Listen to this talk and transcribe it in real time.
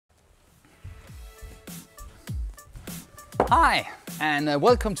Hi, and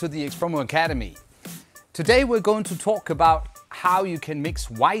welcome to the Expromo Academy. Today we're going to talk about how you can mix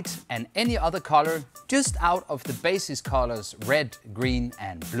white and any other color just out of the basis colors red, green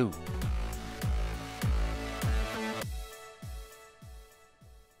and blue.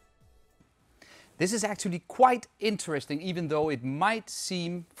 This is actually quite interesting, even though it might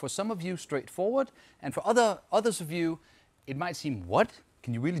seem for some of you straightforward, and for others of you it might seem, what?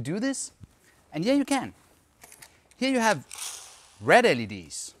 Can you really do this? And yeah, you can. Here you have red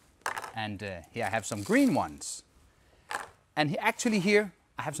LEDs, and here I have some green ones. And actually here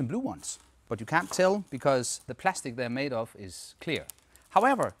I have some blue ones, but you can't tell because the plastic they're made of is clear.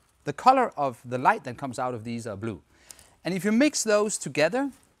 However, the color of the light that comes out of these are blue. And if you mix those together,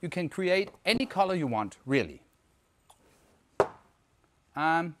 you can create any color you want, really.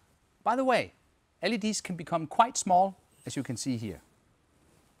 By the way, LEDs can become quite small, as you can see here.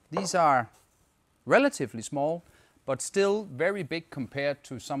 These are relatively small, but still very big compared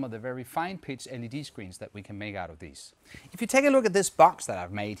to some of the very fine-pitch LED screens that we can make out of these. If you take a look at this box that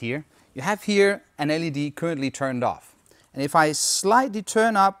I've made here, you have here an LED currently turned off. And if I slightly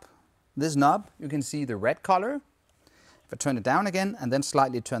turn up this knob, you can see the red color. If I turn it down again and then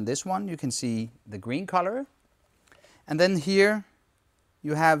slightly turn this one, you can see the green color. And then here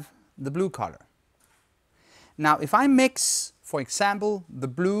you have the blue color. Now if I mix, for example, the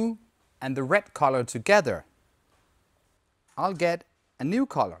blue and the red color together, I'll get a new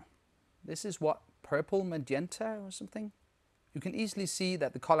color. This is what, purple magenta or something? You can easily see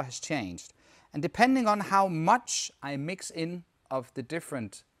that the color has changed. And depending on how much I mix in of the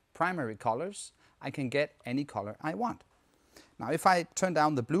different primary colors, I can get any color I want. Now if I turn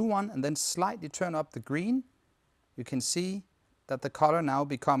down the blue one and then slightly turn up the green, you can see that the color now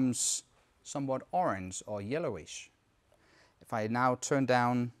becomes somewhat orange or yellowish. If I now turn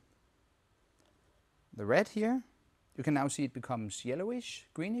down the red here, you can now see it becomes yellowish,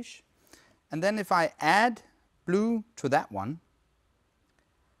 greenish. And then if I add blue to that one,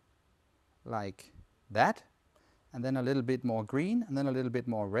 like that, and then a little bit more green, and then a little bit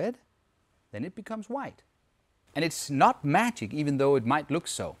more red, then it becomes white. And it's not magic, even though it might look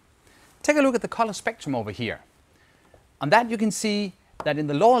so. Take a look at the color spectrum over here. On that you can see that in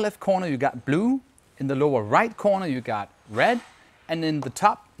the lower left corner you got blue, in the lower right corner you got red, and in the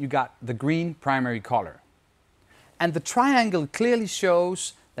top you got the green primary color. And the triangle clearly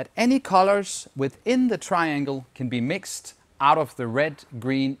shows that any colors within the triangle can be mixed out of the red,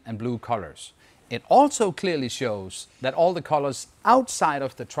 green and blue colors. It also clearly shows that all the colors outside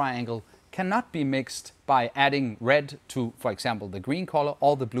of the triangle cannot be mixed by adding red to, for example, the green color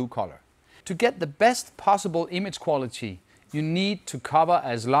or the blue color. To get the best possible image quality, you need to cover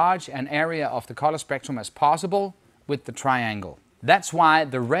as large an area of the color spectrum as possible with the triangle. That's why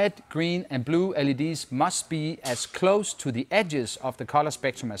the red, green and blue LEDs must be as close to the edges of the color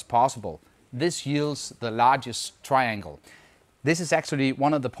spectrum as possible. This yields the largest triangle. This is actually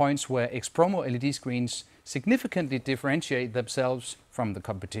one of the points where Expromo LED screens significantly differentiate themselves from the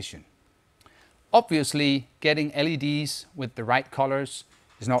competition. Obviously, getting LEDs with the right colors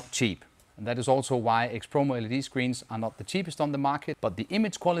is not cheap. And that is also why Expromo LED screens are not the cheapest on the market, but the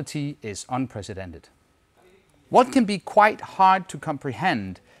image quality is unprecedented. What can be quite hard to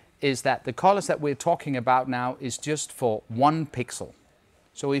comprehend is that the colors that we're talking about now is just for 1 pixel.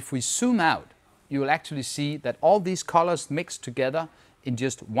 So if we zoom out, you will actually see that all these colors mixed together in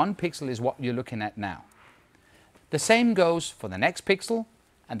just 1 pixel is what you're looking at now. The same goes for the next pixel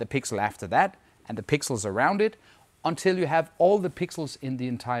and the pixel after that and the pixels around it until you have all the pixels in the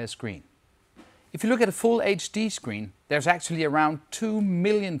entire screen. If you look at a full HD screen, there's actually around 2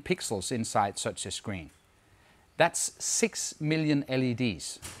 million pixels inside such a screen. That's 6 million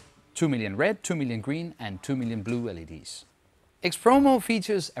LEDs. 2 million red, 2 million green and 2 million blue LEDs. Expromo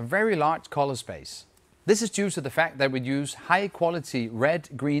features a very large color space. This is due to the fact that we use high quality red,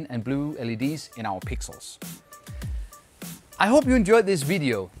 green and blue LEDs in our pixels. I hope you enjoyed this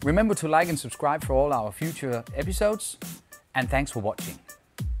video. Remember to like and subscribe for all our future episodes, and thanks for watching.